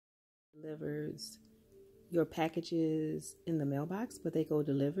delivers your packages in the mailbox, but they go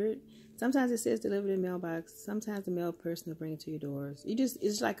delivered. Sometimes it says delivered in mailbox. Sometimes the mail person will bring it to your doors.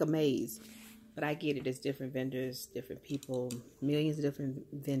 It's like a maze. But I get it. It's different vendors, different people, millions of different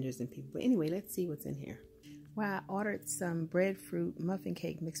vendors and people. But anyway, let's see what's in here. Well, I ordered some breadfruit muffin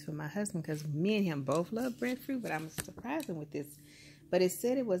cake mix for my husband because me and him both love breadfruit, but I'm surprised him with this. But it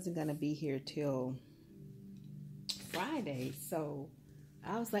said it wasn't going to be here till Friday. So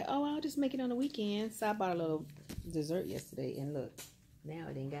I was like, oh, I'll just make it on the weekend. So I bought a little dessert yesterday. And look, now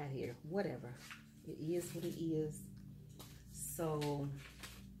it ain't got here. Whatever. It is what it is. So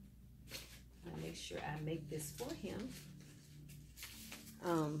I'll make sure I make this for him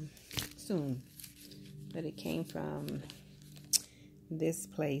soon. But it came from this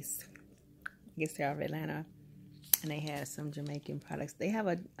place. I guess they're out of Atlanta. And they had some Jamaican products. They have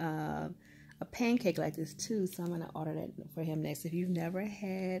a pancake like this too. So I'm going to order that for him next. If you've never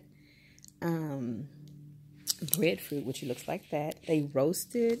had breadfruit, which looks like that. They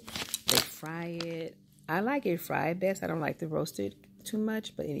roast it. They fry it. I like it fried best. I don't like the roasted too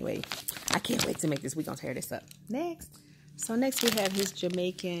much. But anyway, I can't wait to make this. We're going to tear this up. Next. So next we have his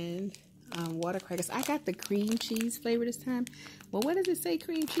Jamaican water crackers. I got the cream cheese flavor this time. Well, what does it say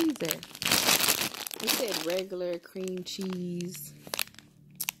cream cheese at? It said regular cream cheese.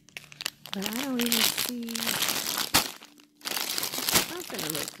 But I don't even see. I'm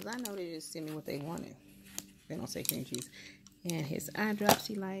gonna look because I know they just sent me what they wanted. They don't say cream cheese. And his eyedrops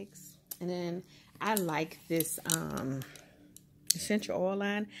he likes. And then I like this essential oil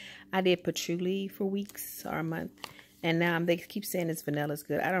line. I did patchouli for weeks or a month. And now they keep saying this vanilla is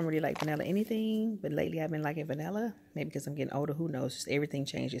good. I don't really like vanilla anything. But lately I've been liking vanilla. Maybe because I'm getting older. Who knows? Just everything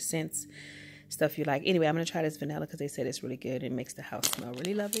changes. Scents, stuff you like. Anyway, I'm going to try this vanilla because they said it's really good. It makes the house smell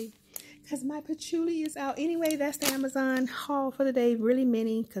really lovely. Because my patchouli is out. Anyway, that's the Amazon haul for the day. Really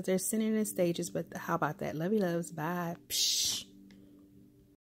many because they're sending in stages. But how about that? Love you loves. Bye. Psh.